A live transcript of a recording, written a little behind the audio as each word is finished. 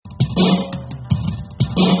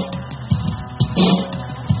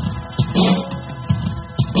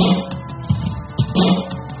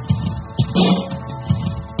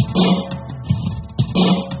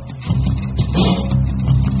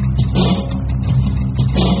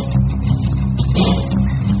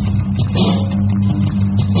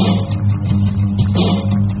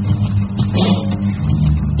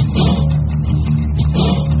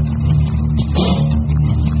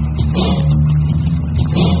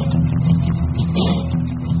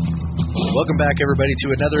Welcome back, everybody,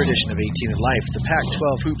 to another edition of 18 in Life, the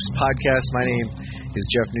Pac-12 Hoops podcast. My name is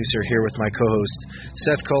Jeff Nusser, here with my co-host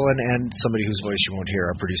Seth Cullen and somebody whose voice you won't hear,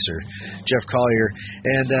 our producer Jeff Collier.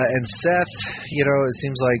 And Seth, you know, it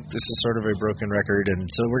seems like this is sort of a broken record, and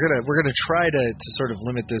so we're gonna try to sort of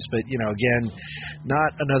limit this. But you know, again,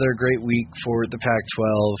 not another great week for the Pac-12.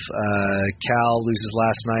 Cal loses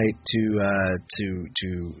last night to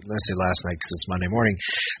let's say last night because it's Monday morning.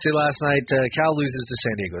 Last night, Cal loses to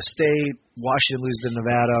San Diego State. Washington loses to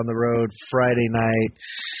Nevada on the road Friday night.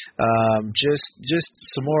 Just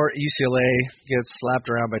some more. UCLA gets slapped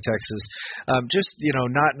around by Texas. Just, you know,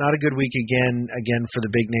 not a good week again for the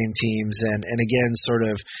big name teams, and again sort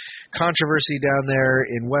of controversy down there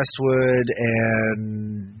in Westwood,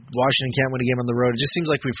 and Washington can't win a game on the road. It just seems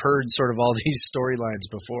like we've heard sort of all these storylines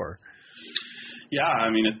before. Yeah, I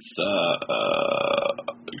mean this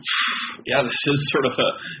is sort of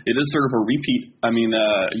a repeat. I mean,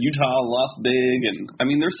 Utah lost big, and I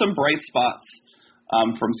mean there's some bright spots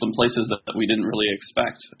from some places that we didn't really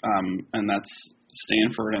expect, and that's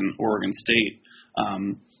Stanford and Oregon State.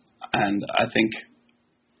 And I think,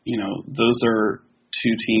 you know, those are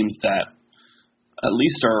two teams that at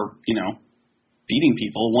least are, you know, beating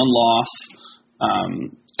people. One loss,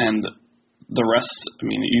 and the rest, I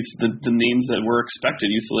mean, the names that were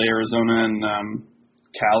expected, UCLA, Arizona, and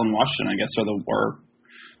Cal and Washington, I guess, are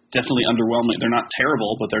definitely underwhelming. They're not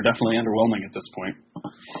terrible, but they're definitely underwhelming at this point.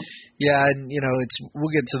 Yeah, and you know,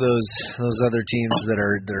 we'll get to those other teams that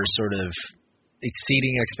are sort of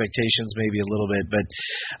exceeding expectations maybe a little bit, but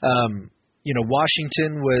you know,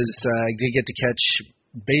 Washington did get to catch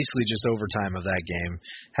basically just overtime of that game.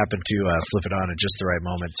 Happened to flip it on at just the right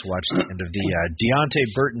moment to watch the end of the Deonte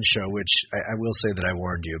Burton show, which I will say that I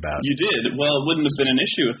warned you about. You did. Well, it wouldn't have been an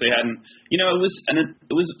issue if they hadn't. You know, it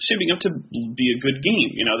was shaping up to be a good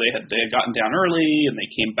game. You know, they had gotten down early and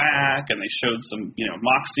they came back and they showed some, you know,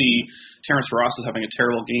 moxie. Terrence Ross was having a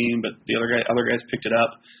terrible game, but the other guys picked it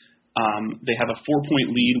up. They have a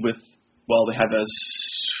 4-point lead they had a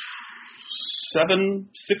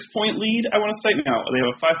 6-point lead, I want to say. No, they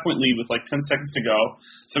have a 5-point lead with like 10 seconds to go.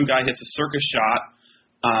 Some guy hits a circus shot.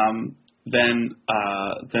 Then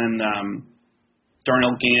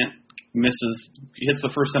Darnell Gant misses. He hits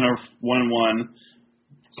the first center 1-1.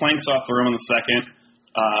 Clanks off the rim on the second.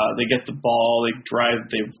 They get the ball. They drive.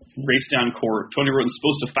 They race down court. Tony Roten's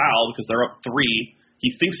supposed to foul because they're up 3.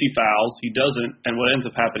 He thinks he fouls. He doesn't. And what ends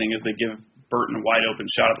up happening is they give Burton a wide open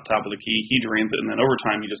shot at the top of the key. He drains it, and then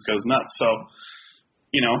overtime he just goes nuts. So,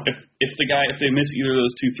 you know, if they miss either of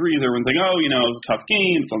those 2 threes, everyone's like, oh, you know, it was a tough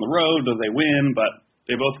game. It's on the road. Do they win? But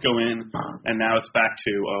they both go in, and now it's back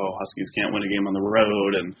to, Huskies can't win a game on the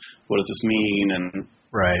road, and what does this mean? And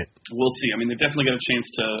right, we'll see. I mean, they definitely got a chance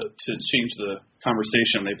to change the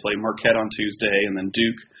conversation. They play Marquette on Tuesday, and then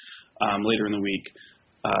Duke later in the week.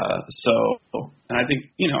 And I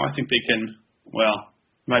think they can. Well,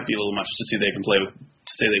 might be a little much to say they can play with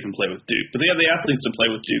Duke, but they have the athletes to play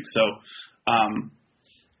with Duke. So,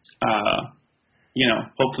 you know,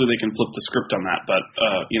 hopefully they can flip the script on that. But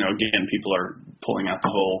you know, again, people are pulling out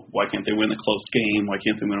the whole "why can't they win a close game? Why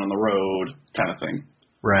can't they win on the road?" kind of thing.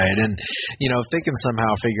 Right, and you know, if they can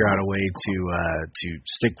somehow figure out a way to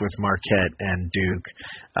stick with Marquette and Duke,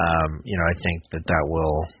 you know, I think that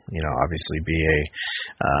will, you know, obviously be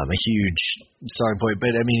a huge selling point.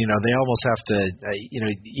 But I mean, you know, they almost have to, you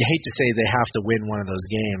know, you hate to say they have to win one of those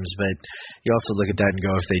games, but you also look at that and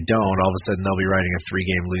go, if they don't, all of a sudden they'll be riding a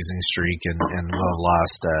 3-game losing streak and will have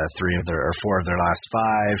lost 4 of their last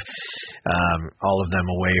 5, all of them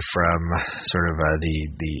away from sort of the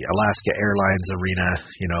Alaska Airlines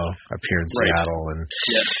Arena, you know, up here in Seattle, and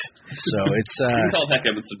so it's you can call it Heck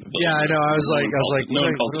Edmonds. Yeah, I know. I was like, no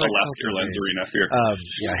one calls it Alaska Airlines Arena here.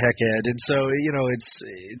 Yeah, Heck Ed, and so you know,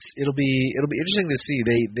 it'll be interesting to see.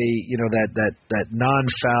 They you know, that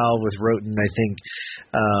non-foul with Roten, I think.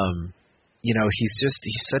 You know, he's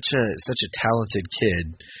such a talented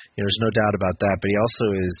kid. You know, there's no doubt about that. But he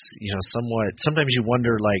also is, you know, somewhat. Sometimes you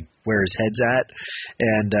wonder like where his head's at,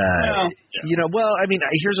 and you know, well, I mean,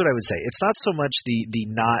 here's what I would say. It's not so much the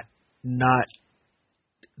not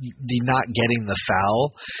getting the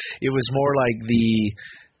foul. It was more like the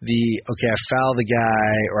okay, I foul the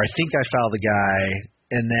guy, or I think I foul the guy,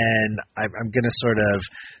 and then I'm going to sort of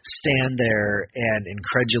stand there and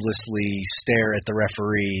incredulously stare at the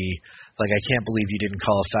referee, like I can't believe you didn't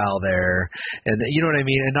call a foul there, and you know what I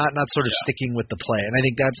mean, and not sort of sticking with the play. And I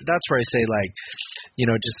think that's where I say, like, you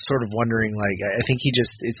know, just sort of wondering, like, I think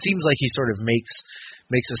it seems like he sort of makes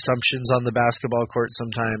makes assumptions on the basketball court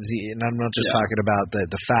sometimes. And I'm not just talking about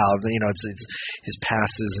the foul. It's his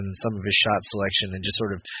passes and some of his shot selection, and just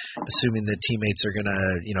sort of assuming that teammates are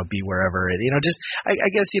gonna be wherever. I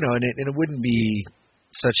guess and it wouldn't be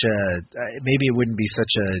such a maybe it wouldn't be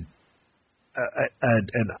such a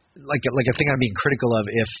thing I'm being critical of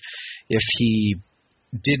if he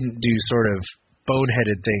didn't do sort of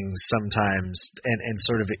boneheaded things sometimes and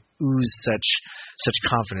sort of ooze such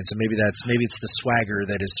confidence, and maybe it's the swagger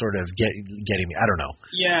that is sort of getting me. I don't know.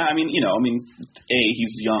 Yeah,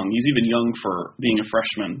 he's young. He's even young for being a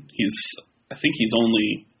freshman. I think he's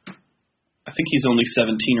only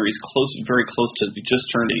 17, or he's very close to. He just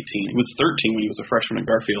turned 18. He was 13 when he was a freshman at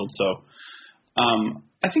Garfield. So,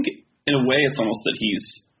 I think in a way it's almost that he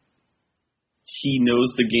knows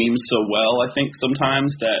the game so well. I think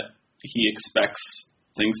sometimes that he expects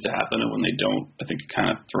things to happen, and when they don't, I think it kind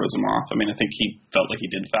of throws him off. I think he felt like he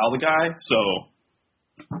did foul the guy, so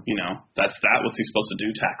what's he supposed to do?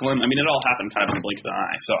 Tackle him? It all happened kind of in a blink of an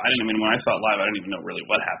eye. So when I saw it live, I didn't even know really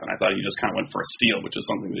what happened. I thought he just kind of went for a steal, which is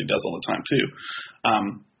something that he does all the time too.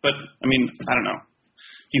 But I don't know.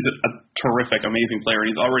 He's a terrific, amazing player, and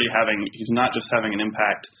he's not just having an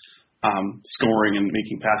impact scoring and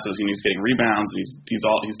making passes. He's getting rebounds.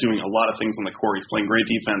 He's doing a lot of things on the court. He's playing great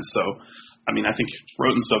defense. So, I think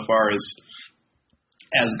Roten so far is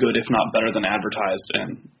as good, if not better, than advertised.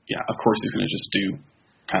 And yeah, of course he's going to just do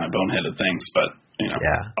kind of boneheaded things. But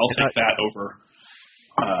I'll take that over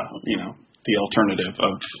the alternative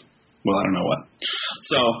of I don't know what.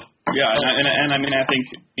 So yeah, and I think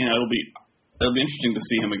it'll be interesting to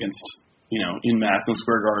see him against in Madison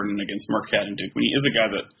Square Garden against Marquette and Duke. He is a guy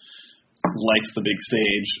that likes the big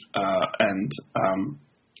stage, and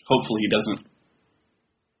hopefully he doesn't,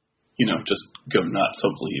 just go nuts.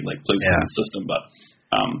 Hopefully he plays in the system,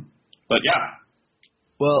 but yeah.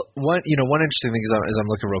 Well, one interesting thing as I'm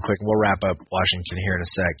looking real quick, and we'll wrap up Washington here in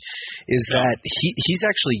a sec, is that he's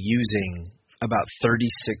actually using about 36%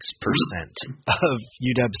 of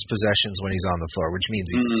UW's possessions when he's on the floor, which means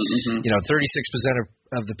he's 36%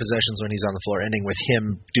 of the possessions when he's on the floor ending with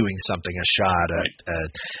him doing something, a shot,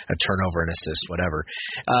 a turnover, an assist, whatever.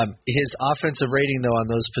 His offensive rating, though, on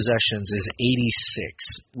those possessions is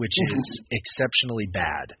 86, which is exceptionally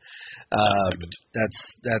bad.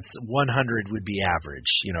 That's 100 would be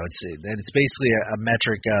average. It's basically a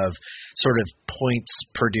metric of sort of points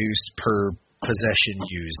produced per possession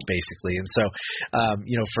used, basically. And so,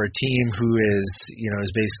 for a team who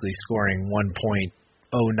is basically scoring 1.09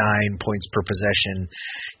 points per possession,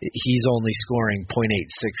 he's only scoring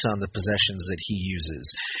 0.86 on the possessions that he uses.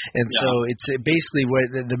 And so it's basically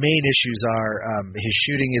what the main issues are. His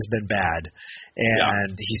shooting has been bad,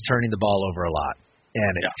 and he's turning the ball over a lot.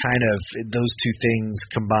 And it's kind of those two things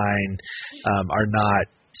combined are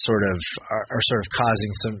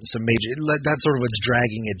causing some major. That's sort of what's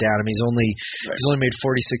dragging it down. He's only made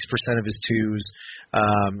 46% of his twos.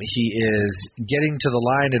 He is getting to the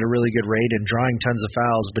line at a really good rate and drawing tons of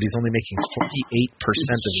fouls, but he's only making 48%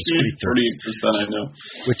 of his free throws. 48%, I know.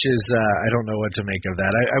 Which is I don't know what to make of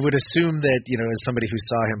that. I would assume that as somebody who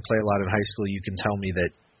saw him play a lot in high school, you can tell me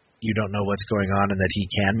that you don't know what's going on and that he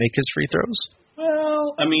can make his free throws.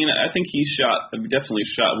 Well, I think he definitely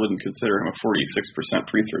wouldn't consider him a 46%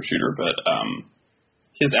 free throw shooter, but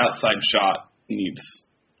his outside shot needs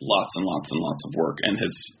lots and lots and lots of work, and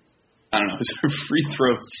his free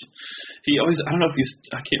throws,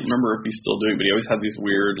 I can't remember if he's still doing, but he always had these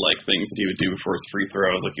weird things that he would do before his free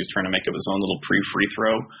throws, like he was trying to make up his own little pre-free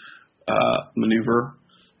throw maneuver.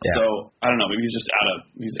 Yeah. So I don't know, maybe he's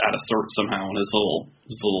out of sort somehow in his little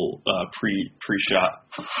pre-shot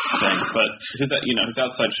thing. But his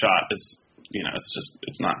outside shot is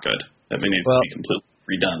it's not good. It needs to be completely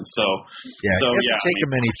redone. So he doesn't take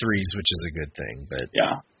many threes, which is a good thing. But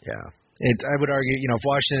yeah. I would argue, if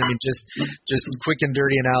Washington, just quick and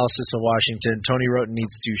dirty analysis of Washington, Tony Roten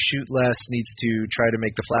needs to shoot less, needs to try to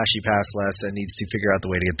make the flashy pass less, and needs to figure out the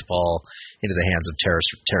way to get the ball into the hands of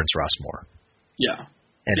Terrence Rossmore. Yeah.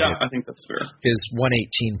 And I think that's fair. His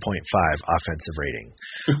 118.5 offensive rating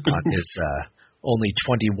on his only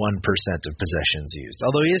 21% of possessions used.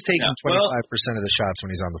 Although he is taking 25% of the shots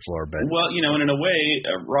when he's on the floor. But and in a way,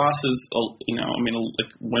 Ross is,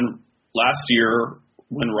 when last year,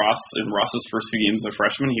 when Ross's first few games as a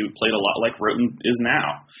freshman, he played a lot like Roten is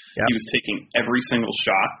now. Yep. He was taking every single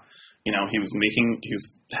shot. He was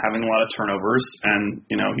having a lot of turnovers, and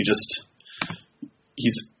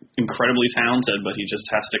he's incredibly talented, but he just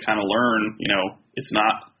has to kind of learn,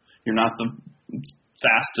 you're not the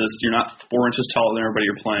fastest, you're not 4 inches taller than everybody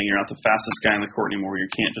you're playing, you're not the fastest guy on the court anymore,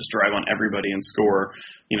 you can't just drive on everybody and score.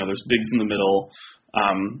 There's bigs in the middle.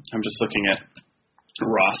 I'm just looking at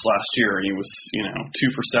Ross last year. He was,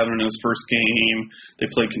 2 for 7 in his first game. They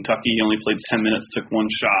played Kentucky. He only played 10 minutes, took one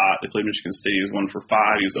shot. They played Michigan State. He was 1 for 5.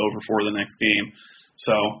 He was 0 for 4 the next game.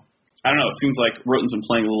 So, I don't know. It seems like Roten's been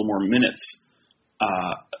playing a little more minutes,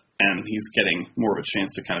 and he's getting more of a chance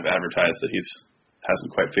to kind of advertise that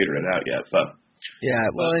hasn't quite figured it out yet. But yeah,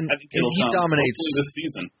 well, and I think he dominates this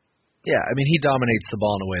season. Yeah, I mean, he dominates the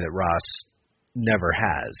ball in a way that Ross never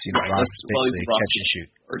has. Ross is basically a catch and shoot.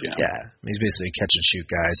 Yeah, he's basically a catch and shoot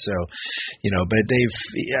guy. So, but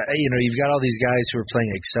you've got all these guys who are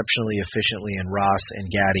playing exceptionally efficiently in Ross and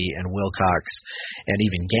Gaddy and Wilcox and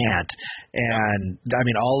even Gant. And, I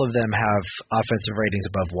mean, all of them have offensive ratings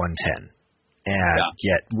above 110. And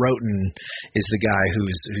yet Roten is the guy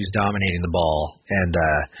who's dominating the ball, and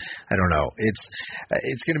I don't know.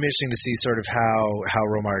 It's going to be interesting to see sort of how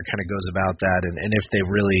Romar kind of goes about that, and if they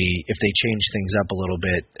change things up a little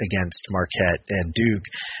bit against Marquette and Duke,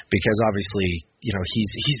 because obviously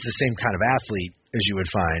he's the same kind of athlete as you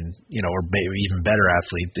would find, or maybe even better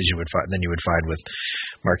athlete than you would find with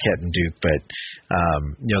Marquette and Duke, but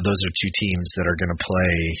those are two teams that are going to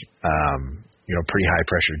play. Pretty high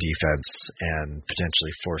pressure defense and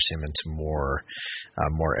potentially force him into more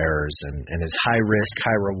errors. And his high risk,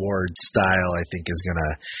 high reward style, I think, is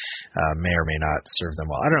gonna may or may not serve them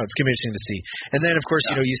well. I don't know. It's gonna be interesting to see. And then, of course,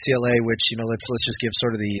 UCLA, which let's just give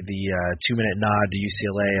sort of the 2-minute nod to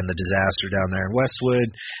UCLA and the disaster down there in Westwood.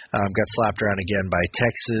 Got slapped around again by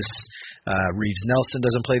Texas. Reeves Nelson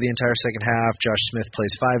doesn't play the entire second half. Josh Smith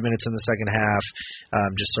plays 5 minutes in the second half,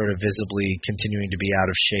 just sort of visibly continuing to be out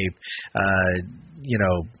of shape.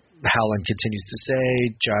 Howland continues to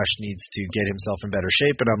say Josh needs to get himself in better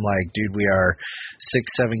shape, and I'm like, dude, we are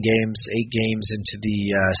 6, 7 games, 8 games into the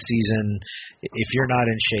season. If you're not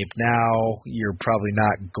in shape now, you're probably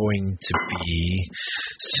not going to be.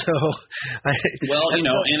 So, and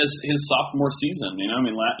his sophomore season,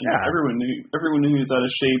 everyone knew he was out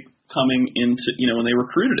of shape coming into, when they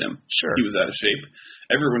recruited him. Sure, he was out of shape.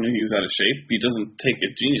 Everyone knew he was out of shape. He doesn't take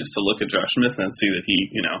a genius to look at Josh Smith and see that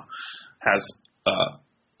he, has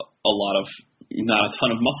not a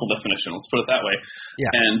ton of muscle definition. Let's put it that way.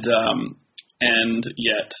 Yeah. And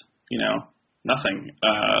yet, nothing.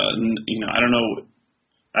 I don't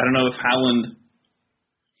know if Howland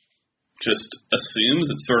just assumes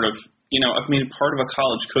it's sort of, part of a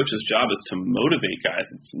college coach's job is to motivate guys.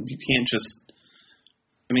 You can't just.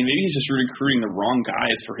 Maybe he's just recruiting the wrong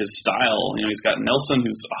guys for his style. He's got Nelson,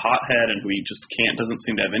 who's a hothead, and who he just doesn't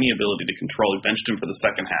seem to have any ability to control. He benched him for the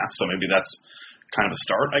second half, so maybe that's kind of a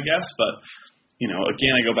start, I guess. But,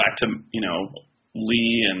 again, I go back to,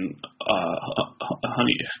 Lee and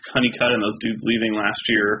Honeycutt and those dudes leaving last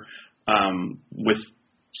year with,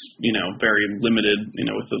 very limited,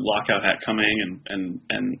 with the lockout hat coming and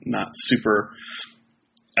not super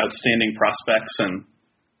outstanding prospects, and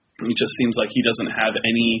it just seems like he doesn't have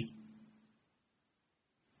any.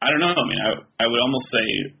 I don't know. I would almost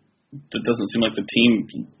say that doesn't seem like the team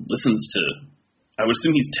listens to. I would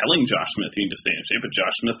assume he's telling Josh Smith you need to stay in shape, but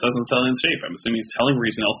Josh Smith doesn't tell him in shape. I'm assuming he's telling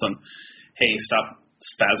Reeves Nelson, hey, stop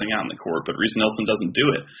spazzing out in the court, but Reeves Nelson doesn't do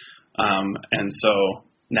it. And so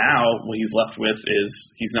now what he's left with is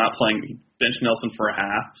he's not playing. He benched Nelson for a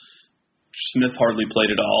half. Smith hardly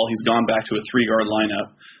played at all. He's gone back to a 3-guard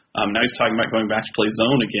lineup. Now he's talking about going back to play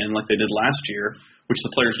zone again like they did last year, which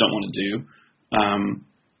the players don't want to do.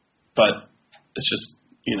 But it's just,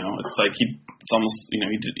 it's like it's almost,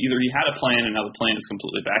 either he had a plan and now the plan has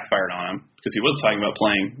completely backfired on him, because he was talking about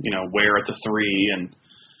playing, Ware at the 3 and,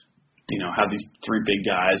 have these 3 big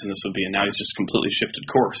guys, and this would be, and now he's just completely shifted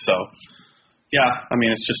course. So, yeah,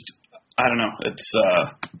 it's just, I don't know. It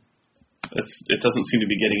doesn't seem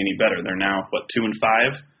to be getting any better. They're now,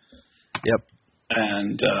 2-5? Yep.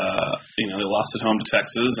 And, they lost at home to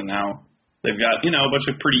Texas, and now they've got, a bunch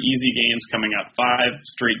of pretty easy games coming up. 5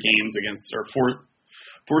 straight games against, or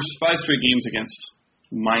 5 straight games against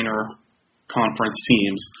minor conference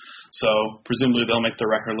teams. So presumably they'll make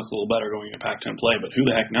their record look a little better going into Pac-10 play, but who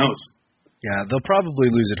the heck knows? Yeah, they'll probably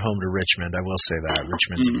lose at home to Richmond. I will say that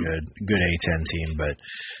Richmond's a good A-10 team, but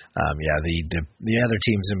the other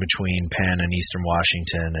teams in between, Penn and Eastern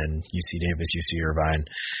Washington and UC Davis, UC Irvine,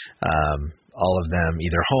 all of them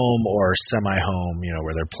either home or semi-home,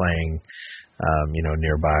 where they're playing,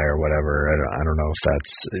 nearby or whatever. I don't know if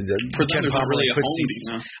that's Ken Pomeroy really puts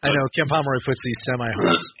these. I know Ken Pomeroy puts these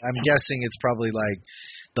semi-homes. I'm guessing it's probably like.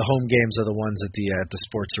 The home games are the ones at the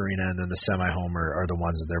sports arena, and then the semi-home are the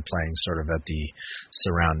ones that they're playing sort of at the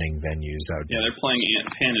surrounding venues. They're playing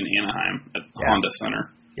Penn and Anaheim at Honda Center.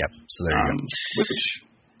 Yep. So there you go.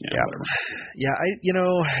 Whatever.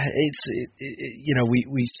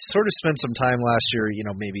 we sort of spent some time last year,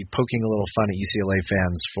 maybe poking a little fun at UCLA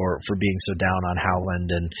fans for being so down on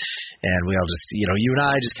Howland, and we all just, you and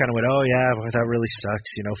I just kind of went, oh yeah, well, that really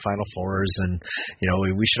sucks, Final Fours, and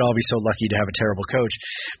we should all be so lucky to have a terrible coach.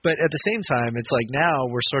 But at the same time, it's like now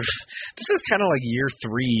we're sort of, this is kind of like year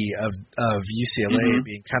 3 of UCLA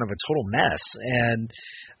being kind of a total mess, and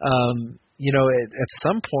at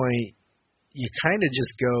some point you kind of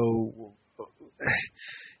just go,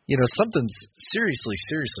 something's seriously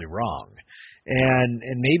wrong. And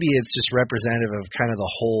maybe it's just representative of kind of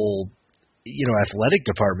the whole, athletic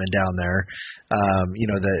department down there.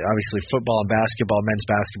 Obviously football and basketball, men's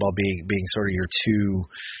basketball being sort of your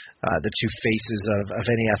the two faces of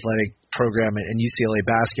any athletic program, and UCLA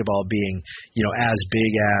basketball being, as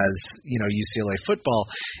big as, UCLA football,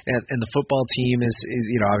 and the football team is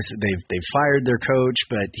obviously they've fired their coach,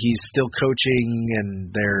 but he's still coaching,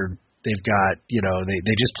 and they've got,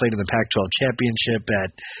 they just played in the Pac-12 championship at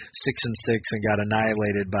 6-6 and got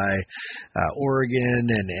annihilated by Oregon,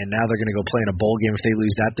 and now they're going to go play in a bowl game. If they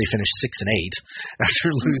lose that, they finish 6-8 after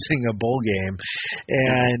losing a bowl game,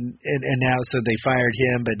 and now so they fired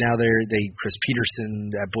him, but now Chris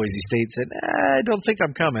Peterson at Boise State said, I don't think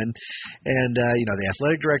I'm coming, and the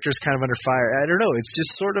athletic director is kind of under fire. I don't know. It's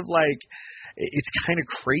just sort of like, it's kind of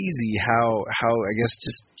crazy how I guess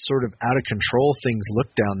just sort of out of control things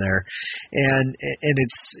look down there, and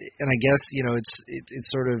I guess it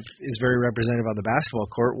sort of is very representative on the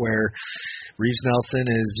basketball court, where Reeves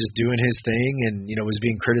Nelson is just doing his thing, and was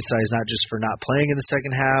being criticized not just for not playing in the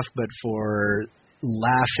second half, but for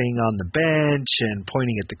laughing on the bench and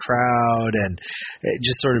pointing at the crowd, and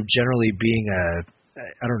just sort of generally being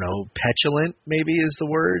I don't know, petulant maybe is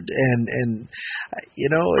the word, and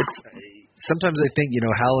it's. Sometimes I think,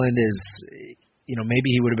 Howland is, maybe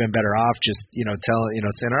he would have been better off just, saying,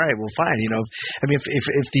 all right, well, fine.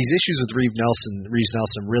 If these issues with Reeves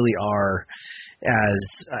Nelson really are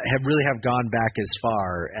have gone back as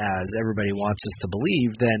far as everybody wants us to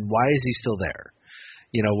believe, then why is he still there?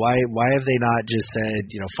 Why have they not just said,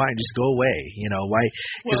 fine, just go away? Why?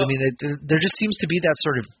 Because, there just seems to be that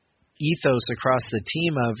sort of ethos across the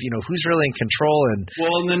team of, who's really in control. And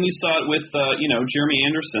then you saw it with, Jeremy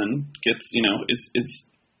Anderson gets, he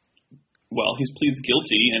pleads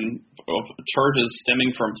guilty and charges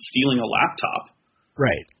stemming from stealing a laptop.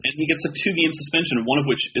 Right. And he gets a 2-game suspension, one of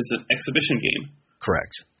which is an exhibition game.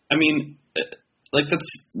 Correct. That's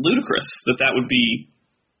ludicrous that would be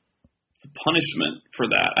the punishment for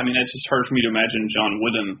that. It's just hard for me to imagine John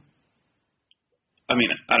Wooden. I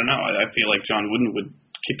don't know. I feel like John Wooden would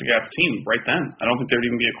kick the guy off the team right then. I don't think there'd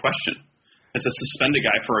even be a question. It's a suspend a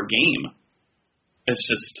guy for a game. It's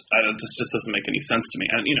just, this just doesn't make any sense to me.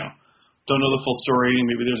 And, don't know the full story.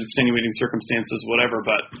 Maybe there's extenuating circumstances, whatever,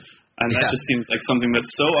 that just seems like something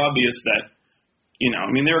that's so obvious that,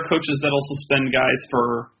 there are coaches that'll suspend guys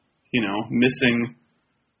for, missing,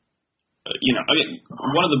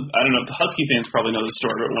 one of the, I don't know if the Husky fans probably know the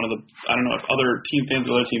story, but I don't know if other team fans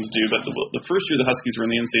or other teams do, but the first year the Huskies were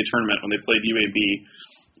in the NCAA tournament when they played UAB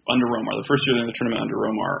under Romar, the first year they were in the tournament under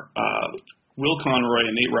Romar, Will Conroy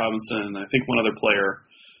and Nate Robinson, and I think one other player,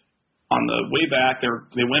 on the way back,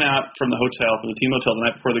 they went out from the team hotel the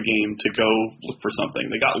night before the game to go look for something.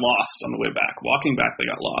 They got lost on the way back. Walking back, they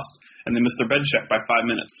got lost, and they missed their bed check by 5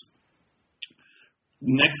 minutes.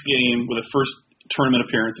 Next game, with a first tournament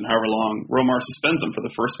appearance in however long, Romar suspends them for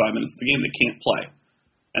the first 5 minutes of the game. They can't play,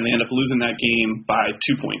 and they end up losing that game by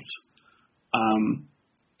 2 points.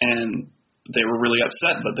 And they were really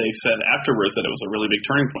upset, but they said afterwards that it was a really big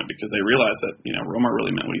turning point because they realized that Romar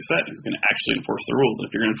really meant what he said. He was going to actually enforce the rules, and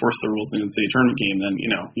if you're going to enforce the rules in the NCAA tournament game, then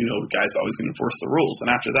the guy's always going to enforce the rules. And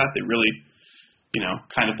after that, they really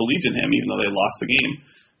kind of believed in him, even though they lost the game.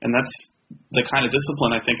 And that's the kind of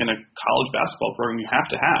discipline I think in a college basketball program you have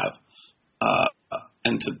to have.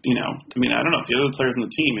 And to, I don't know if the other players on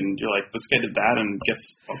the team and you're like, this guy did that and gets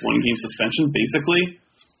a 1-game suspension, basically.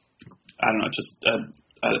 I don't know.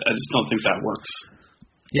 I just don't think that works.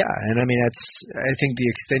 Yeah, and I think the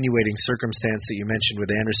extenuating circumstance that you mentioned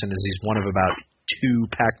with Anderson is he's one of about 2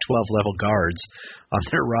 Pac-12 level guards on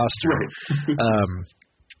their roster. Right.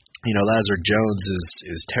 Lazar Jones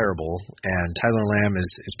is terrible, and Tyler Lamb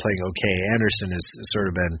is playing okay. Anderson has sort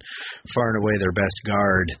of been far and away their best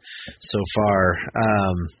guard so far.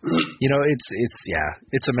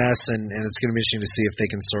 It's a mess, and it's going to be interesting to see if they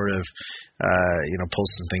can sort of pull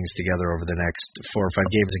some things together over the next 4 or 5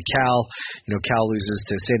 games. And Cal loses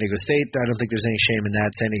to San Diego State. I don't think there's any shame in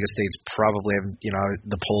that. San Diego State's probably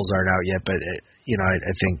the polls aren't out yet, but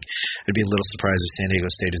I think I'd be a little surprised if San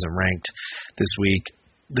Diego State isn't ranked this week.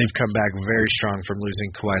 they've come back very strong from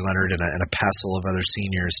losing Kawhi Leonard and a passel of other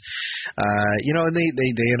seniors. And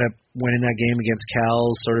they end up winning that game against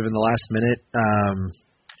Cal sort of in the last minute.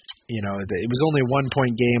 It was only a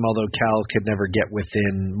 1-point game, although Cal could never get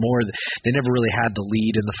within more. They never really had the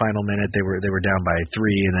lead in the final minute. They were down by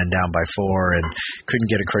 3 and then down by 4 and couldn't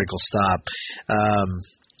get a critical stop.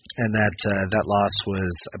 And that loss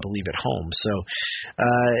was, I believe, at home. So,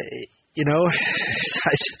 I don't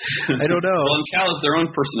know. Well, and Cal is their own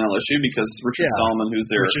personnel issue because Richard Solomon, who's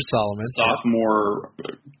their sophomore,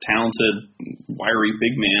 talented, wiry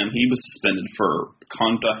big man, he was suspended for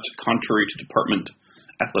conduct contrary to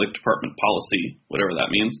athletic department policy, whatever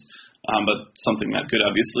that means, but something not good,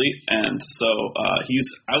 obviously. And so he's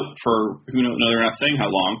out for who knows. No, they're not saying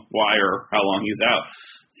how long, why, or how long he's out.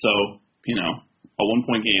 So, a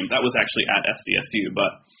 1-point game. That was actually at SDSU,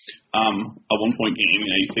 but a 1-point game,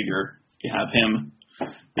 you figure you have him,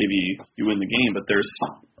 maybe you win the game, but there's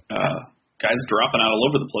guys dropping out all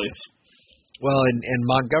over the place. Well, and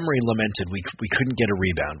Montgomery lamented we couldn't get a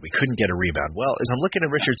rebound. We couldn't get a rebound. Well, as I'm looking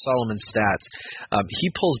at Richard Solomon's stats,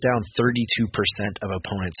 he pulls down 32% of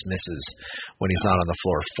opponents' misses when he's not on the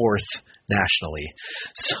floor, 4th nationally.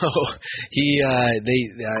 So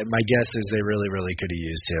my guess is they really, really could have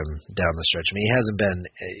used him down the stretch. I mean, he hasn't been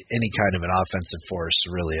any kind of an offensive force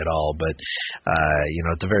really at all, but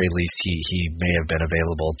at the very least, he may have been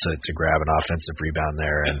available to grab an offensive rebound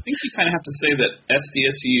there. And I think you kind of have to say that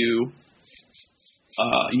SDSU,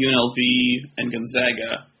 UNLV, and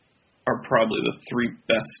Gonzaga are probably the 3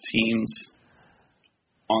 best teams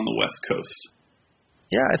on the West Coast.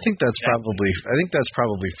 Yeah, I think that's probably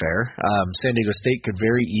fair. San Diego State could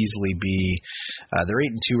very easily be they're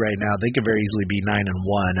 8-2 right now. They could very easily be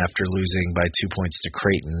 9-1 after losing by 2 points to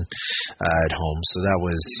Creighton at home. So that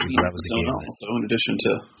was a game. Also, in addition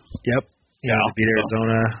to they beat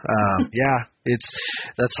Arizona.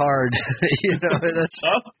 That's hard.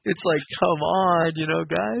 It's like, come on,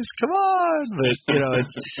 guys, come on. But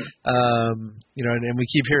it's and we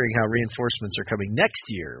keep hearing how reinforcements are coming next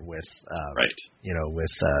year with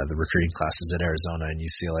the recruiting classes at Arizona and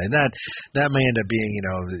UCLA, and that may end up being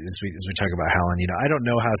as we talk about Howland. I don't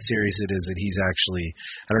know how serious it is that he's actually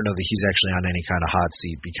on any kind of hot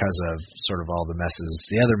seat because of sort of all the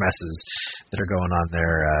other messes that are going on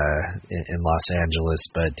there in Los Angeles,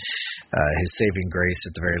 but his saving grace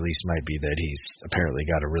at the very least might be that he's apparently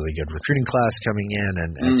got a really good recruiting class coming in,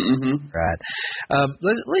 and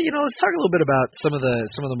let's talk a little bit about some of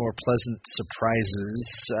the more pleasant surprises.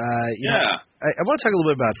 I want to talk a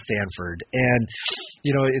little bit about Stanford, and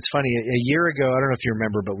it's funny. A year ago, I don't know if you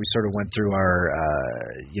remember, but we sort of went through our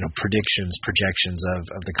projections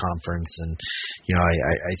of the conference, and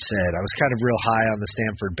I said I was kind of real high on the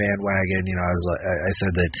Stanford bandwagon. I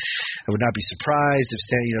said that I would not be surprised if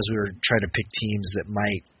as we were trying to pick teams that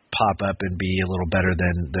might pop up and be a little better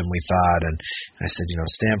than we thought, and I said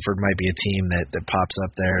Stanford might be a team that pops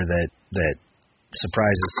up there that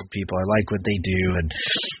surprises some people. I like what they do, and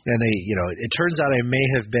they it turns out I may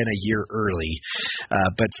have been a year early,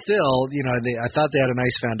 but still I thought they had a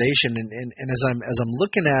nice foundation, and as I'm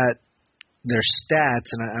looking at their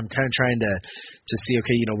stats, and I'm kind of trying to see,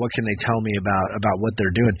 okay, what can they tell me about what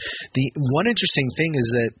they're doing. The one interesting thing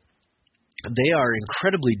is that they are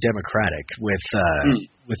incredibly democratic with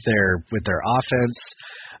their offense.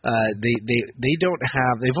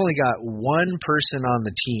 They've only got one person on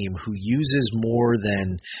the team who uses more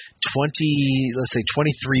than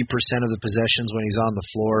 23% of the possessions when he's on the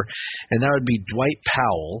floor, and that would be Dwight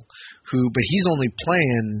Powell, but he's only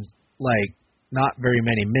playing not very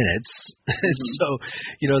many minutes. So,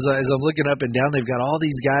 as I'm looking up and down, they've got all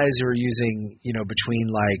these guys who are using, between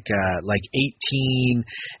 18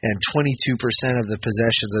 and 22% of the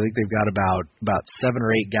possessions. I think they've got about 7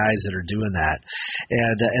 or 8 guys that are doing that,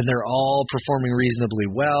 and they're all performing reasonably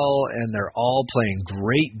well, and they're all playing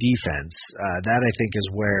great defense. That I think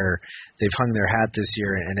is where they've hung their hat this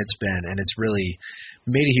year, and it's really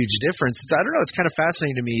made a huge difference. I don't know. It's kind of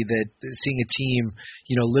fascinating to me that seeing a team,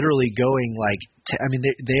 literally going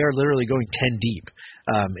they are literally going 10 deep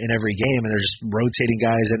in every game, and they're just rotating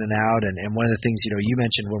guys in and out. And one of the things you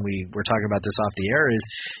mentioned when we were talking about this off the air is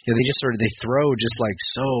they just they throw just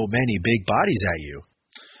so many big bodies at you.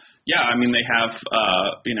 Yeah, I mean they have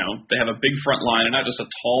they have a big front line, and not just a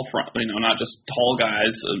tall front, not just tall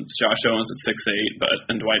guys. Josh Owens at 6'8",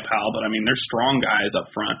 and Dwight Powell, but I mean they're strong guys up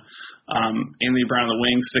front. Anthony Brown on the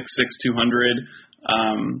wing, 6'6", 200,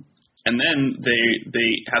 and then they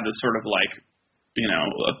have this sort of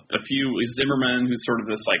a few Zimmerman, who's sort of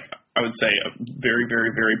this I would say a very,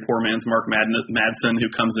 very, very poor man's Mark Madsen, who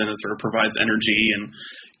comes in and sort of provides energy and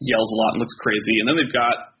yells a lot and looks crazy. And then they've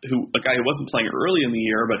got a guy who wasn't playing early in the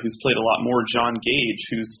year, but who's played a lot more, John Gage,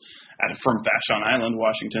 who's from Vashon Island,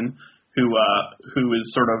 Washington, who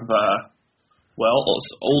is sort of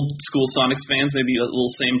old school Sonics fans, maybe a little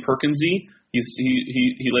Sam Perkinsy.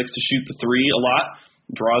 He likes to shoot the three a lot,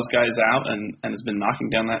 draws guys out, and has been knocking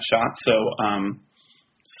down that shot. So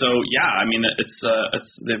yeah, I mean it's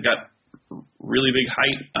they've got really big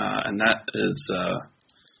height, and that is a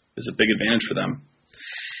big advantage for them.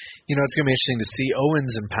 It's going to be interesting to see.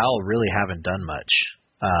 Owens and Powell really haven't done much.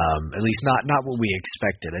 At least not what we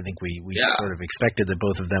expected. I think we sort of expected that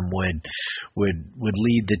both of them would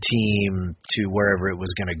lead the team to wherever it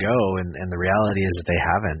was going to go, and the reality is that they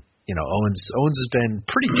haven't. Owens has been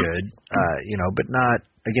pretty good, but not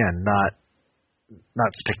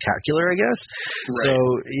spectacular, I guess. Right. So,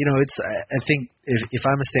 I think if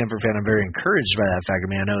I'm a Stanford fan, I'm very encouraged by that fact. I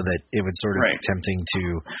mean, I know that it would sort of be tempting to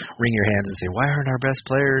wring your hands and say, why aren't our best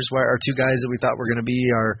players, why are two guys that we thought were going to be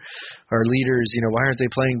our leaders, why aren't they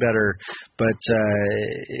playing better? But,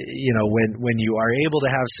 when you are able to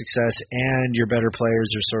have success and your better players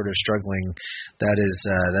are sort of struggling,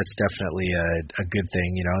 that's definitely a good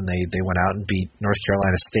thing, and they went out and beat North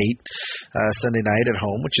Carolina State Sunday night at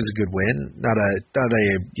home, which is a good win. Not a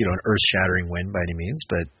an earth-shattering win by any means,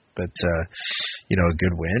 but a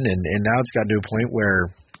good win. And now it's gotten to a point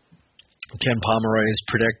where Ken Pomeroy is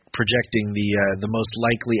projecting the most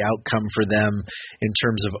likely outcome for them in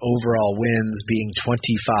terms of overall wins being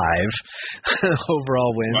 25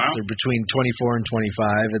 overall wins. Wow. They're between 24 and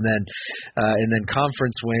 25, and then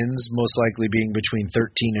conference wins most likely being between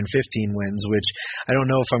 13 and 15 wins, which I don't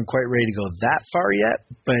know if I'm quite ready to go that far yet,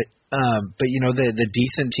 but the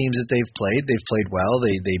decent teams that they've played well.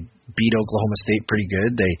 They beat Oklahoma State pretty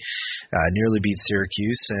good. They nearly beat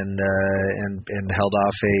Syracuse and held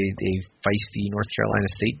off a feisty North Carolina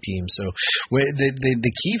State team. So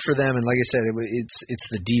the key for them, and like I said, it's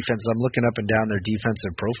the defense. I'm looking up and down their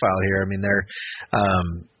defensive profile here. I mean, they're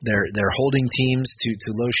holding teams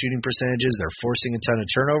to low shooting percentages. They're forcing a ton of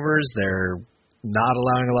turnovers. They're not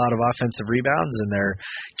allowing a lot of offensive rebounds, and they're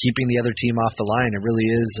keeping the other team off the line. It really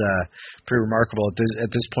is pretty remarkable. At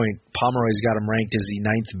this point, Pomeroy's got them ranked as the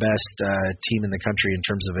 9th best team in the country in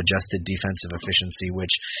terms of adjusted defensive efficiency, which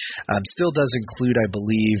still does include, I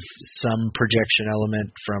believe, some projection element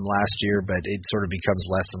from last year, but it sort of becomes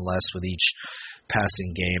less and less with each passing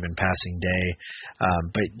game and passing day,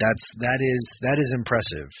 but that is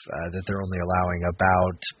impressive that they're only allowing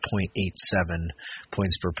about 0.87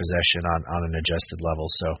 points per possession on an adjusted level.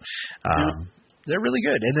 So they're really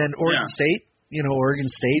good. And then Oregon State. Oregon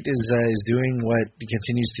State is doing what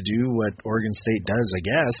continues to do what Oregon State does, I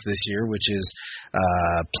guess, this year, which is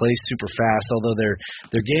play super fast. Although their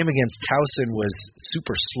game against Towson was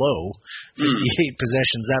super slow, 58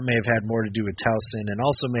 possessions. That may have had more to do with Towson, and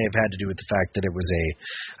also may have had to do with the fact that it was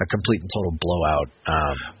a complete and total blowout.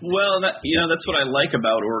 That's what I like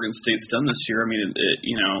about Oregon State's done this year. I mean,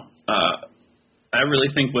 I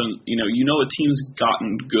really think when a team's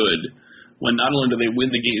gotten good when not only do they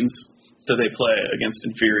win the games that they play against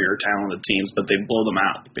inferior talented teams, but they blow them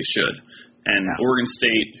out. They should. And Oregon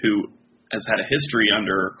State, who has had a history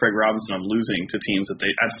under Craig Robinson of losing to teams that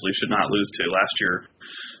they absolutely should not lose to last year,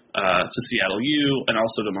 to Seattle U and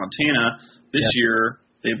also to Montana. This year,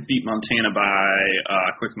 they beat Montana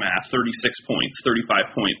by, quick math, 36 points,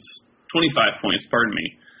 35 points, 25 points, pardon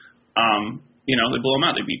me. They blow them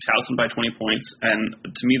out. They beat Towson by 20 points, and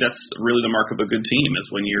to me, that's really the mark of a good team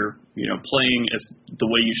is when you're, playing as the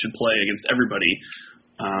way you should play against everybody,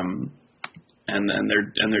 and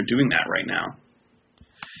they're doing that right now.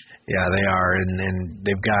 Yeah, they are, and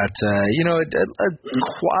they've got a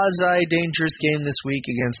quasi dangerous game this week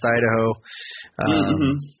against Idaho.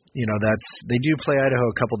 They do play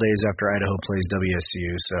Idaho a couple days after Idaho plays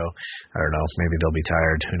WSU, so I don't know, maybe they'll be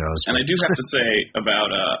tired, who knows. And I do have to say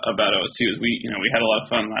about OSU is we had a lot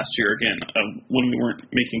of fun last year again when we weren't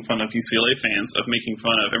making fun of UCLA fans, of making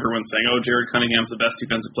fun of everyone saying, "Oh, Jared Cunningham's the best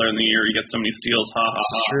defensive player in the year. He gets so many steals, ha ha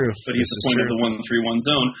ha." True. But he's the point of the 1-3-1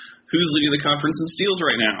 zone. Who's leading the conference in steals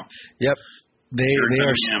right now? Yep. They are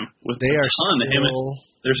they're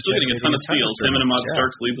still getting a ton of steals. Him and Ahmad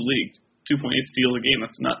Starks lead the league. 2.8 steals a game.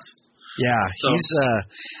 That's nuts. Yeah, he's.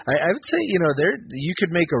 I would say you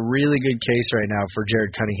could make a really good case right now for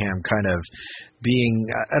Jared Cunningham kind of being.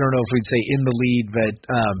 I don't know if we'd say in the lead, but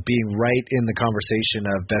being right in the conversation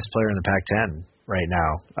of best player in the Pac-10 right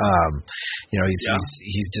now.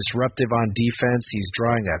 He's disruptive on defense. He's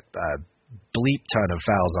drawing a bleep ton of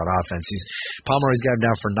fouls on offense. Pomeroy's got him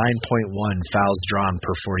down for 9.1 fouls drawn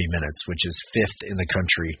per 40 minutes, which is 5th in the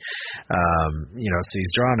country. So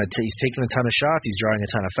he's taking a ton of shots, he's drawing a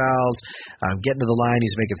ton of fouls, getting to the line,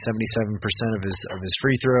 he's making 77% of his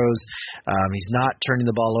free throws. He's not turning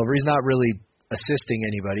the ball over. He's not really assisting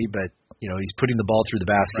anybody, but he's putting the ball through the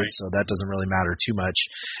basket, right. So that doesn't really matter too much.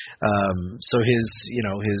 So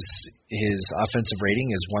his offensive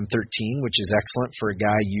rating is 113, which is excellent for a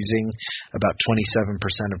guy using about 27%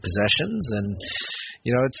 of possessions, and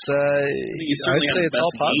it's I'd say it's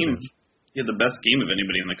all positive. He had the best game of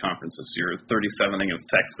anybody in the conference this year, 37 against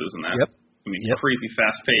Texas, and that. Yep. Crazy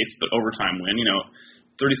fast pace, but overtime win.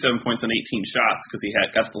 37 points on 18 shots because he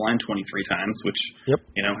got to the line 23 times, which, hey,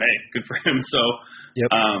 good for him. So,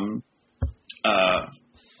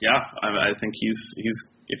 I think he's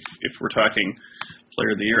if we're talking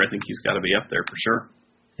player of the year, I think he's got to be up there for sure.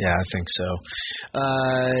 Yeah, I think so.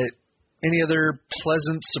 Any other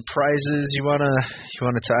pleasant surprises you wanna? I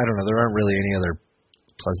don't know. There aren't really any other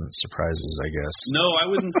pleasant surprises, I guess. No, I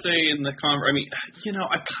wouldn't say in the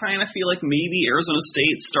I kind of feel like maybe Arizona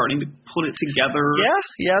State's starting to put it together.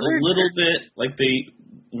 Yeah, a little bit. Like they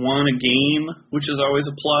won a game, which is always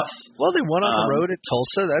a plus. Well, they won on the road at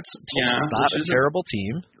Tulsa. Tulsa's not a terrible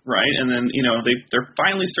team, right? And then they're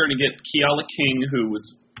finally starting to get Keala King, who was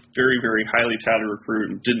very, very highly touted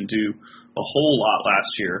recruit and didn't do a whole lot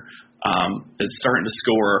last year, is starting to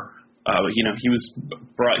score. He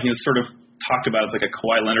was sort of talked about as like a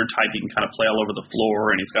Kawhi Leonard type. He can kind of play all over the floor,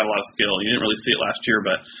 and he's got a lot of skill. You didn't really see it last year,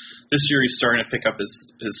 but this year he's starting to pick up his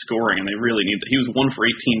scoring, and they really need that. He was 1 for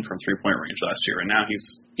 18 from 3-point range last year, and now he's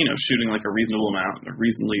shooting like a reasonable amount, a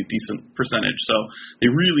reasonably decent percentage. So they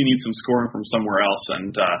really need some scoring from somewhere else,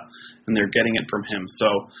 and they're getting it from him. So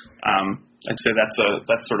I'd say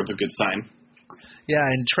that's sort of a good sign. Yeah,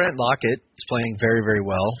 and Trent Lockett is playing very, very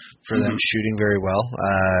well for them, shooting very well.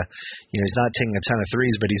 He's not taking a ton of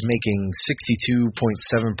threes, but he's making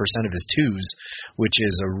 62.7% of his twos, which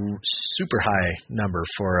is a super high number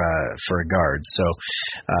for a guard. So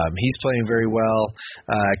he's playing very well.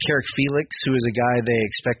 Carrick Felix, who is a guy they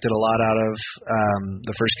expected a lot out of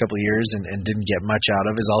the first couple of years and didn't get much out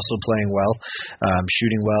of, is also playing well,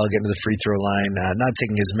 shooting well, getting to the free throw line, not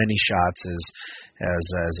taking as many shots as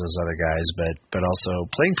those other guys, but also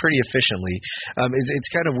playing pretty efficiently.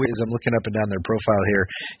 It's kind of weird as I'm looking up and down their profile here.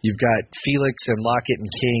 You've got Felix and Lockett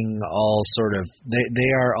and King all sort of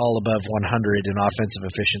they are all above 100 in offensive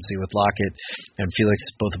efficiency, with Lockett and Felix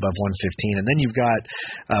both above 115, and then you've got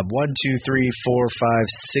 1, 2, 3, 4, 5,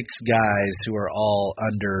 6 guys who are all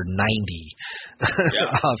under 90.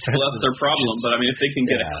 Yeah, well, that's their problem. But if they can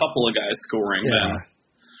get a couple of guys scoring, then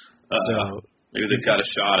maybe they've got a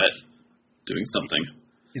shot at doing something.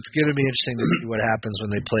 It's going to be interesting to see what happens when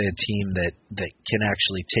they play a team that can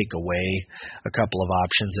actually take away a couple of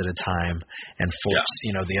options at a time and force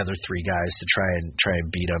the other 3 guys to try and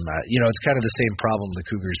beat them. It's kind of the same problem the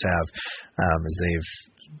Cougars have as they've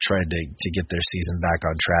tried to get their season back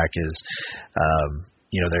on track. Is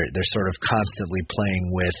they're sort of constantly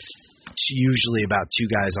playing with usually about 2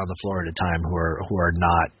 guys on the floor at a time who are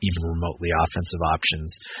not even remotely offensive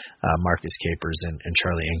options, Marcus Capers and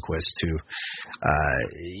Charlie Inquist, who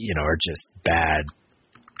are just bad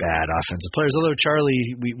offensive players. Although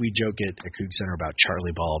Charlie, we joke at Coug Center about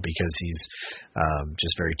Charlie Ball because he's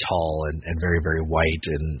just very tall and very, very white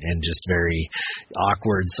and just very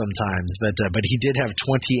awkward sometimes. But he did have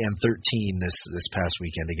 20 and 13 this past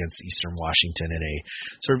weekend against Eastern Washington in a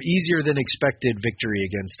sort of easier than expected victory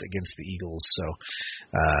against the Eagles. So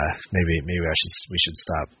maybe we should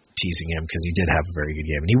stop teasing him because he did have a very good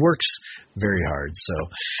game and he works very hard. So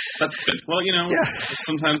that's good. Well,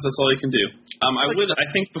 sometimes that's all you can do. I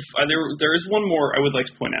think there is one more I would like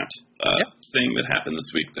to point out thing that happened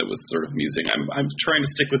this week that was sort of amusing. I'm trying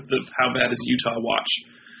to stick with the how bad is Utah watch.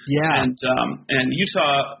 Yeah. And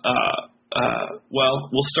Utah.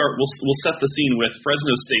 We'll set the scene with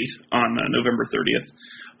Fresno State on November 30th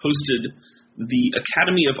hosted the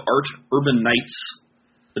Academy of Art Urban Knights,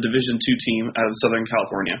 a Division II team out of Southern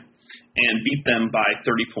California, and beat them by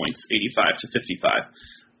 30 points, 85-55.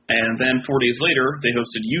 And then 4 days later, they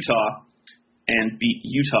hosted Utah and beat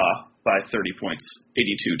Utah by 30 points,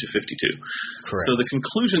 82-52. Correct. So the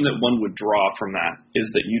conclusion that one would draw from that is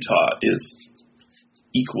that Utah is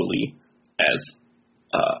equally as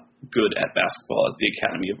good at basketball as the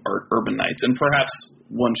Academy of Art Urban Knights. And perhaps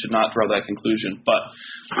one should not draw that conclusion, but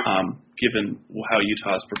given how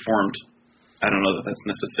Utah has performed, I don't know that that's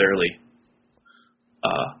necessarily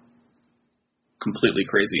completely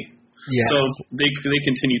crazy. Yeah. So they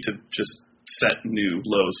continue to just set new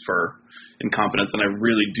lows for incompetence, and I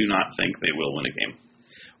really do not think they will win a game.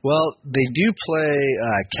 Well, they do play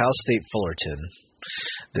Cal State Fullerton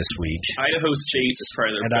this week. Idaho State is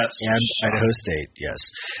probably their best. And Idaho State, yes.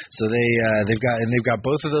 So they've got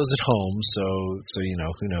both of those at home. So you know,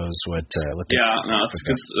 who knows what they. Yeah, no, that's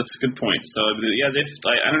a good point. So yeah,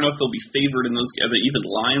 I don't know if they'll be favored in those. Are there even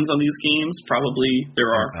lines on these games? Probably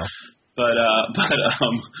there are. But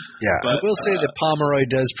I will say that Pomeroy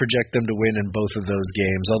does project them to win in both of those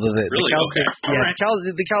games. Although the Cal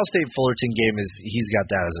State, the Cal State Fullerton game he's got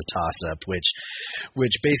that as a toss up,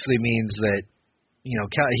 which basically means that, you know,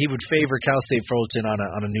 he would favor Cal State Fullerton on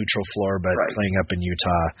a neutral floor, but playing up in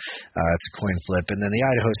Utah, it's a coin flip. And then the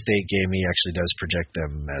Idaho State game, he actually does project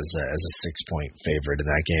them as a 6-point favorite in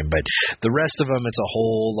that game. But the rest of them, it's a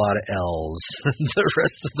whole lot of L's the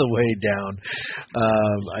rest of the way down.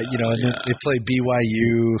 They play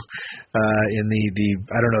BYU in the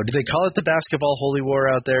I don't know. Do they call it the basketball holy war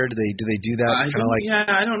out there? Do they do that?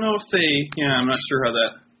 I don't know if they. Yeah, I'm not sure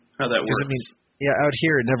how that works. I mean, yeah, out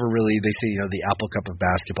here it never really. They say, you know, the Apple Cup of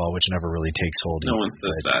basketball, which never really takes hold. No one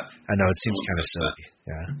says that. I know it seems kind of silly.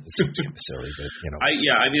 Yeah, it seems kind of silly, but you know.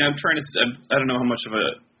 I mean, I'm trying to. I don't know how much of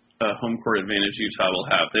a home court advantage Utah will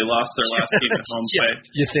have. They lost their last game at home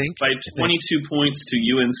by 22 points to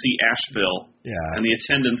UNC Asheville. Yeah. And the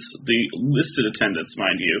listed attendance,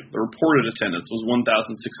 mind you, the reported attendance was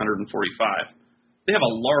 1,645. They have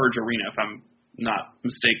a large arena, if I'm not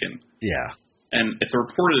mistaken. Yeah. And if the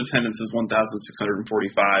reported attendance is 1,645,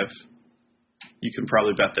 you can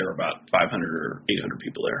probably bet there are about 500 or 800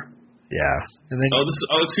 people there. Yeah. And then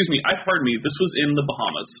excuse me. Pardon me. This was in the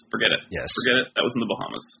Bahamas. Forget it. Yes. Forget it. That was in the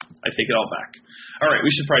Bahamas. I take it all back. All right.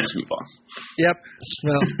 We should probably just move on. Yep.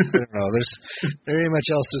 Well, I don't know. There's very much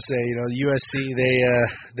else to say. You know, USC,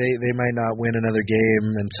 they might not win another game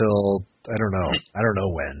until I don't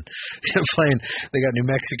know when. They got New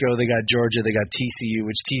Mexico, they got Georgia, they got TCU,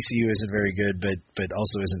 which TCU isn't very good, but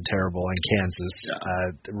also isn't terrible, and Kansas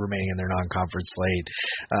remaining in their non-conference slate.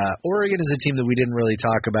 Oregon is a team that we didn't really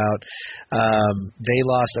talk about. They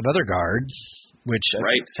lost another guard, which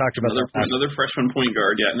I talked about another freshman point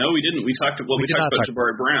guard. Yeah, no, we didn't. We talked about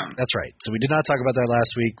Jabari Brown. That's right. So we did not talk about that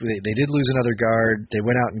last week. They did lose another guard. They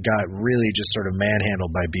went out and got really just sort of manhandled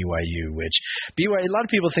by BYU, which a lot of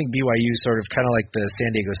people think BYU sort of kind of like the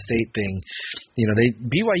San Diego State thing. You know,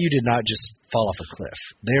 BYU did not just fall off a cliff.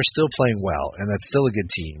 They are still playing well, and that's still a good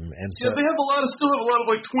team. And so they have still have a lot of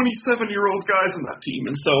like 27-year-old guys in that team,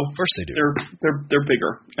 and so of course they do. They're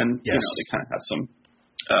bigger, and you know, they kind of have some.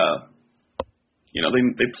 You know,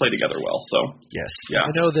 they play together well. So yes, yeah.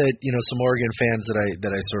 I know that, you know, some Oregon fans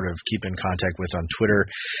that I sort of keep in contact with on Twitter,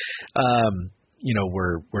 you know,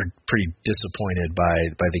 were pretty disappointed by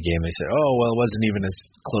the game. They said, oh well, it wasn't even as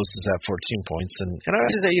close as that 14 points. And I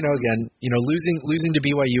have to say, you know, again, you know, losing to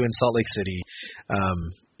BYU in Salt Lake City,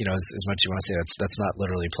 you know, as much as you want to say that's not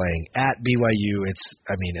literally playing at BYU. It's,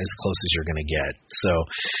 I mean, as close as you're going to get. So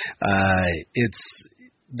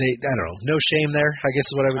I don't know, no shame there, I guess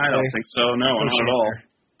is what I would say. I don't think so. No, not at all.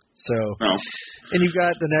 So, and you've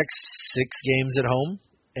got the next 6 games at home,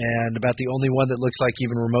 and about the only one that looks like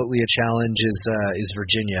even remotely a challenge is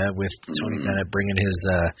Virginia, with Tony Bennett bringing his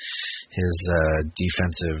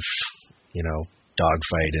defensive, you know,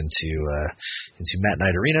 dogfight into Matt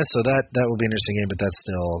Knight Arena. So that will be an interesting game, but that's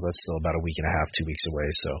still about a week and a half, 2 weeks away.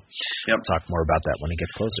 So we'll talk more about that when it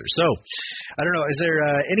gets closer. So I don't know, is there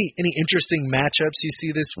any interesting matchups you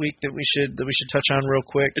see this week that we should touch on real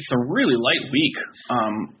quick? It's a really light week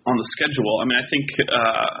on the schedule. I mean, I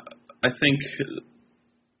think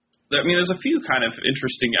there's a few kind of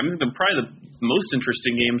interesting. I mean, probably the most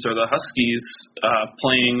interesting games are the Huskies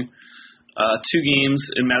playing 2 games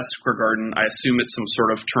in Madison Square Garden. I assume it's some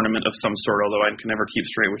sort of tournament of some sort, although I can never keep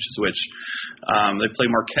straight which is which. They play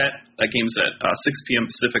Marquette. That game's at 6 p.m.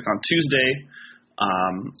 Pacific on Tuesday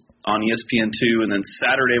on ESPN2, and then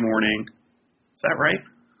Saturday morning. Is that right?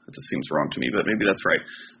 That just seems wrong to me, but maybe that's right.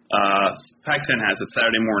 Pac-10 has it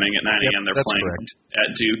Saturday morning at 9 a.m. They're playing at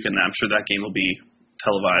Duke, and I'm sure that game will be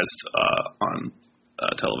televised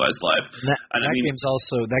televised live. That game's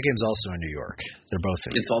also in New York. They're both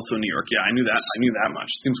in New York. It's also in New York. Yeah, I knew that much.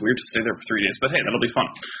 Seems weird to stay there for 3 days, but hey, that'll be fun.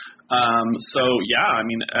 So yeah, I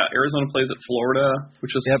mean, Arizona plays at Florida,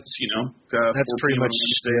 which is you know that's pretty much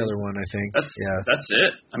the other one, I think. That's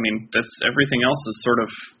it. I mean, that's everything else is sort of,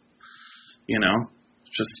 you know,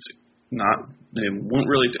 just not. They won't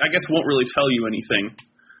really tell you anything.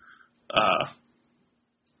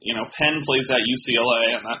 You know, Penn plays at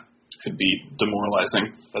UCLA, and that could be demoralizing.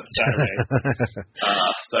 That's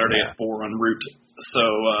Saturday at 4 en route. So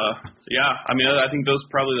yeah, I mean, I think those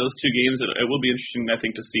 2 games. It will be interesting, I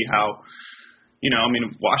think, to see how, you know, I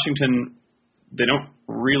mean, Washington they don't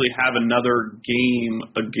really have another game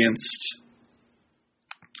against.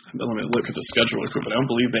 Let me look at the schedule real quick, but I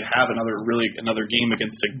don't believe they have another game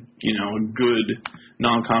against a good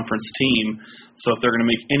non-conference team. So if they're going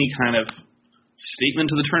to make any kind of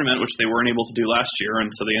statement to the tournament, which they weren't able to do last year,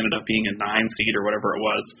 and so they ended up being a 9 seed or whatever it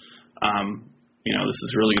was, this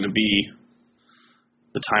is really going to be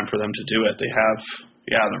the time for them to do it. They have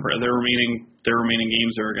their remaining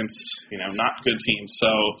games are against not good teams,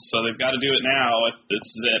 so they've got to do it now. If this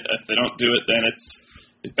is it, if they don't do it, then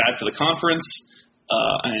it's bad for the conference.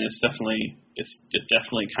 And it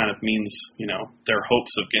definitely kind of means, their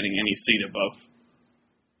hopes of getting any seed above.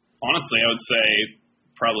 Honestly, I would say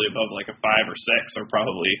probably above like a 5 or 6 are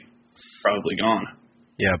probably gone.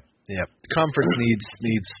 Yep. The conference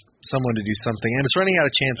needs someone to do something, and it's running out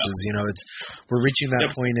of chances. We're reaching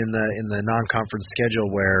that point in the non-conference schedule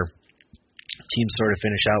where teams sort of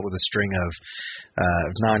finish out with a string of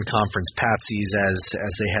non-conference patsies as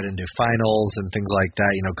they head into finals and things like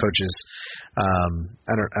that. Coaches,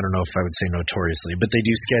 I don't know if I would say notoriously, but they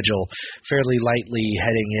do schedule fairly lightly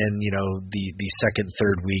heading in, the second,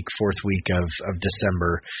 third week, fourth week of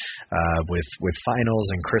December, with finals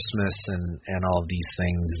and Christmas and all of these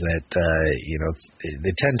things that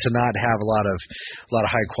they tend to not have a lot of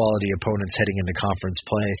high quality opponents heading into conference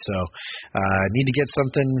play. So need to get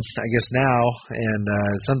something, I guess, now and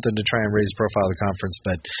something to try and raise the profile of the conference,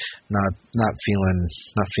 but not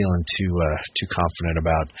feeling too confident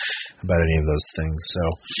about any of those things. So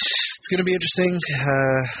it's going to be interesting.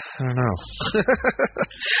 I don't know.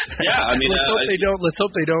 Yeah, I mean, let's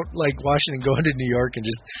hope they don't like Washington go into New York and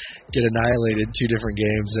just get annihilated 2 different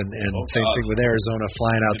games, and same thing with Arizona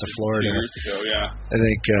flying out to Florida. 2 years ago, yeah. I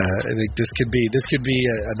think this could be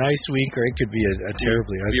a nice week, or it could be a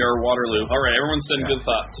terribly ugly. Be our Waterloo. All right, everyone's sending good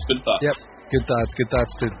thoughts. Good thoughts. Yep. Good thoughts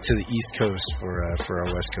to the East Coast for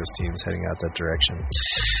our West Coast teams heading out that direction.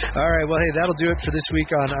 All right, well, hey, that'll do it for this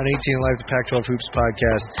week on 18 Live, the Pac-12 Hoops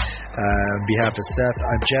podcast. On behalf of Seth,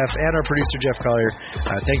 I'm Jeff, and our producer, Jeff Collier.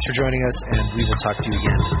 Thanks for joining us, and we will talk to you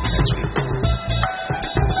again next week.